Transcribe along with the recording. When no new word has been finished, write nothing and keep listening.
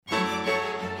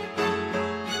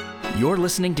You're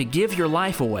listening to Give Your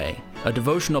Life Away, a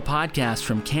devotional podcast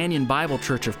from Canyon Bible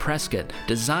Church of Prescott,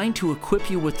 designed to equip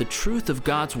you with the truth of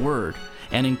God's Word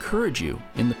and encourage you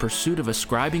in the pursuit of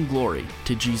ascribing glory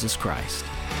to Jesus Christ.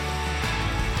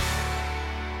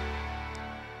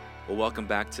 Well, welcome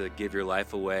back to Give Your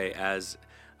Life Away. As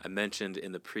I mentioned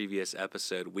in the previous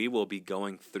episode, we will be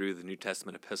going through the New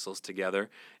Testament epistles together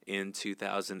in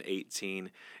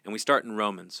 2018. And we start in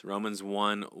Romans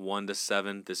 1,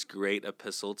 1-7, this great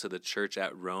epistle to the church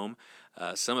at Rome.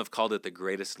 Some have called it the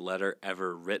greatest letter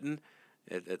ever written.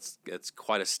 It's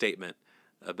quite a statement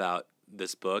about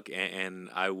this book, and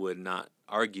I would not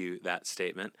argue that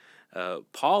statement.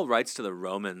 Paul writes to the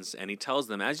Romans, and he tells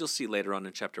them, as you'll see later on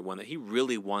in chapter 1, that he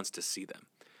really wants to see them.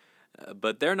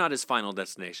 But they're not his final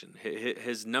destination.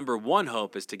 His number one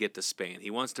hope is to get to Spain.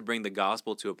 He wants to bring the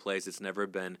gospel to a place it's never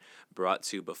been brought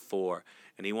to before.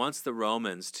 And he wants the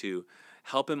Romans to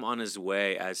help him on his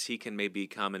way as he can maybe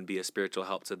come and be a spiritual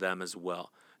help to them as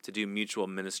well, to do mutual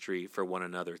ministry for one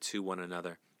another, to one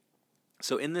another.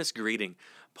 So in this greeting,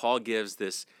 Paul gives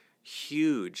this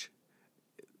huge,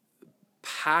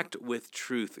 packed with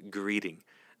truth greeting.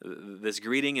 This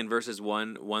greeting in verses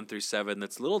 1-7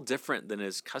 that's a little different than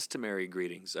his customary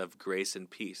greetings of grace and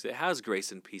peace. It has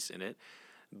grace and peace in it,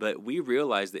 but we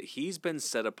realize that he's been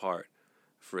set apart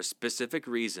for a specific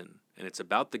reason, and it's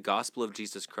about the gospel of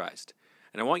Jesus Christ.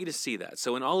 And I want you to see that.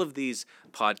 So in all of these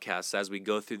podcasts, as we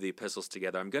go through the epistles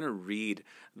together, I'm going to read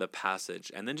the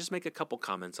passage and then just make a couple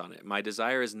comments on it. My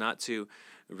desire is not to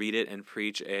read it and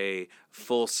preach a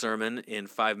full sermon in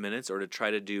 5 minutes or to try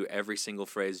to do every single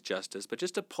phrase justice, but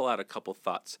just to pull out a couple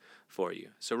thoughts for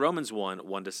you. So Romans 1,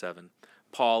 1-7.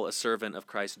 Paul, a servant of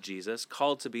Christ Jesus,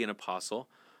 called to be an apostle,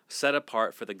 set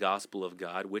apart for the gospel of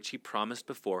God, which he promised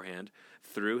beforehand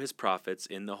through his prophets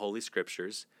in the Holy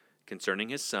Scriptures, concerning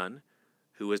his Son,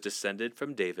 who was descended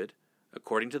from David,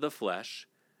 according to the flesh,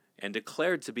 and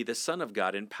declared to be the Son of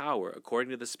God in power,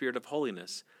 according to the Spirit of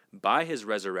holiness, by his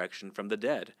resurrection from the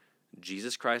dead,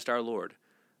 Jesus Christ our Lord,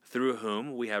 through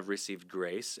whom we have received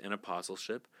grace and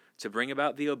apostleship to bring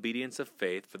about the obedience of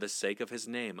faith for the sake of his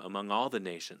name among all the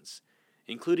nations,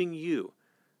 including you,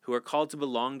 who are called to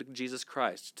belong to Jesus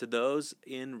Christ, to those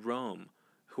in Rome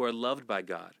who are loved by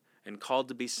God and called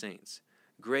to be saints.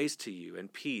 Grace to you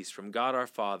and peace from God our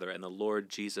Father and the Lord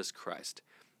Jesus Christ.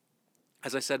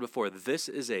 As I said before, this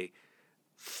is a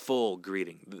full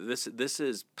greeting. This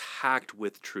is packed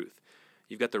with truth.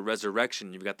 You've got the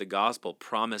resurrection. You've got the gospel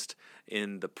promised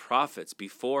in the prophets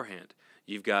beforehand.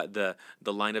 You've got the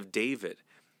line of David.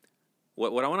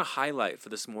 What I want to highlight for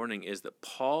this morning is that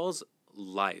Paul's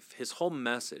life, his whole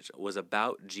message was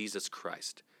about Jesus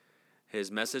Christ. His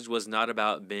message was not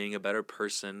about being a better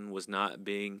person, was not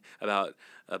being about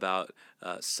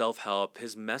self-help.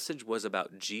 His message was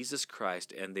about Jesus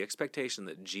Christ and the expectation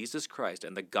that Jesus Christ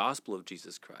and the gospel of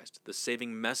Jesus Christ, the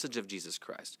saving message of Jesus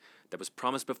Christ that was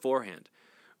promised beforehand,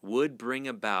 would bring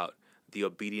about the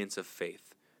obedience of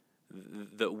faith.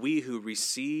 That we who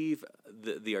receive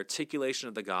the articulation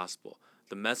of the gospel,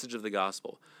 the message of the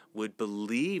gospel, would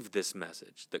believe this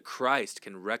message, that Christ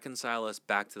can reconcile us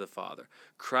back to the Father.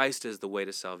 Christ is the way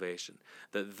to salvation.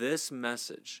 That this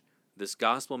message, this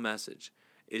gospel message,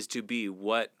 is to be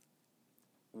what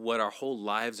our whole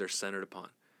lives are centered upon.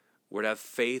 We're to have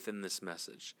faith in this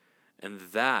message. And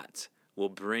that will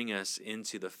bring us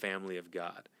into the family of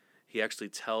God. He actually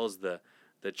tells the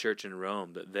church in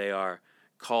Rome that they are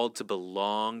called to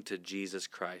belong to Jesus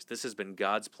Christ. This has been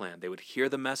God's plan. They would hear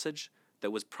the message that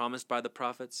was promised by the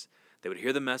prophets. They would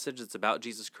hear the message that's about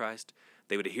Jesus Christ.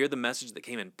 They would hear the message that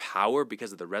came in power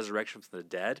because of the resurrection from the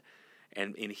dead.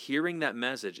 And in hearing that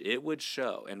message, it would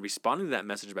show, and responding to that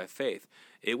message by faith,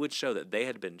 it would show that they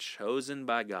had been chosen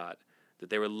by God,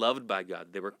 that they were loved by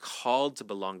God, they were called to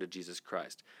belong to Jesus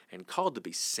Christ, and called to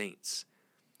be saints.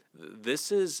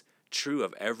 This is true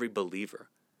of every believer.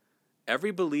 Every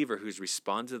believer who's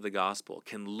responded to the gospel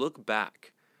can look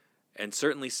back and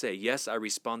certainly say, yes, I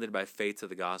responded by faith to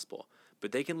the gospel.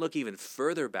 But they can look even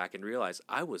further back and realize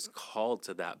I was called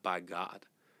to that by God.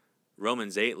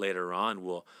 Romans 8 later on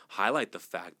will highlight the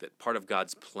fact that part of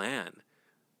God's plan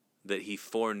that he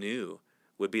foreknew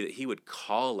would be that he would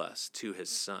call us to his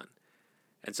Son.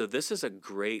 And so this is a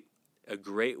great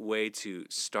way to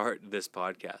start this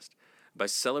podcast, by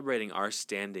celebrating our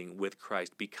standing with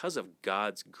Christ because of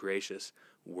God's gracious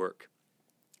work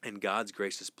and God's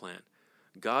gracious plan.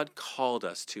 God called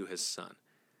us to his Son.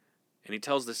 And he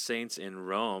tells the saints in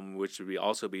Rome, which would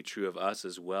also be true of us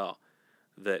as well,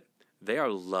 that they are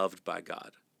loved by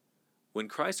God. When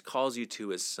Christ calls you to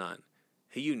his Son,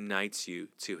 he unites you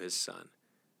to his Son.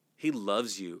 He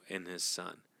loves you in his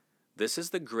Son. This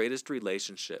is the greatest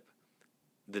relationship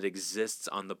that exists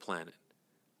on the planet.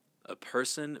 A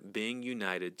person being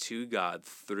united to God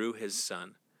through his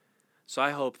Son. So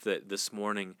I hope that this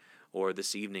morning or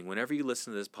this evening, whenever you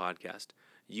listen to this podcast,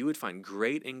 you would find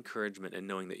great encouragement in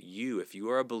knowing that you, if you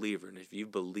are a believer, and if you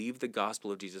believe the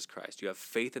gospel of Jesus Christ, you have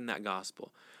faith in that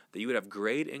gospel, that you would have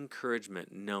great encouragement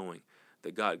knowing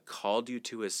that God called you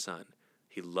to his Son.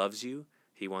 He loves you,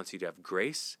 he wants you to have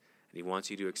grace, and he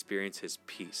wants you to experience his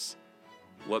peace.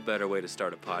 What better way to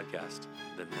start a podcast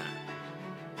than that?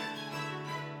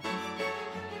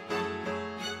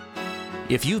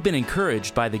 If you've been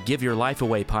encouraged by the Give Your Life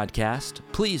Away podcast,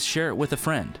 please share it with a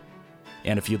friend.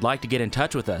 And if you'd like to get in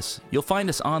touch with us, you'll find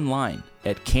us online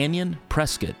at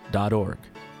canyonprescott.org.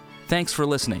 Thanks for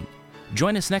listening.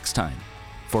 Join us next time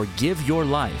for Give Your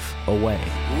Life Away.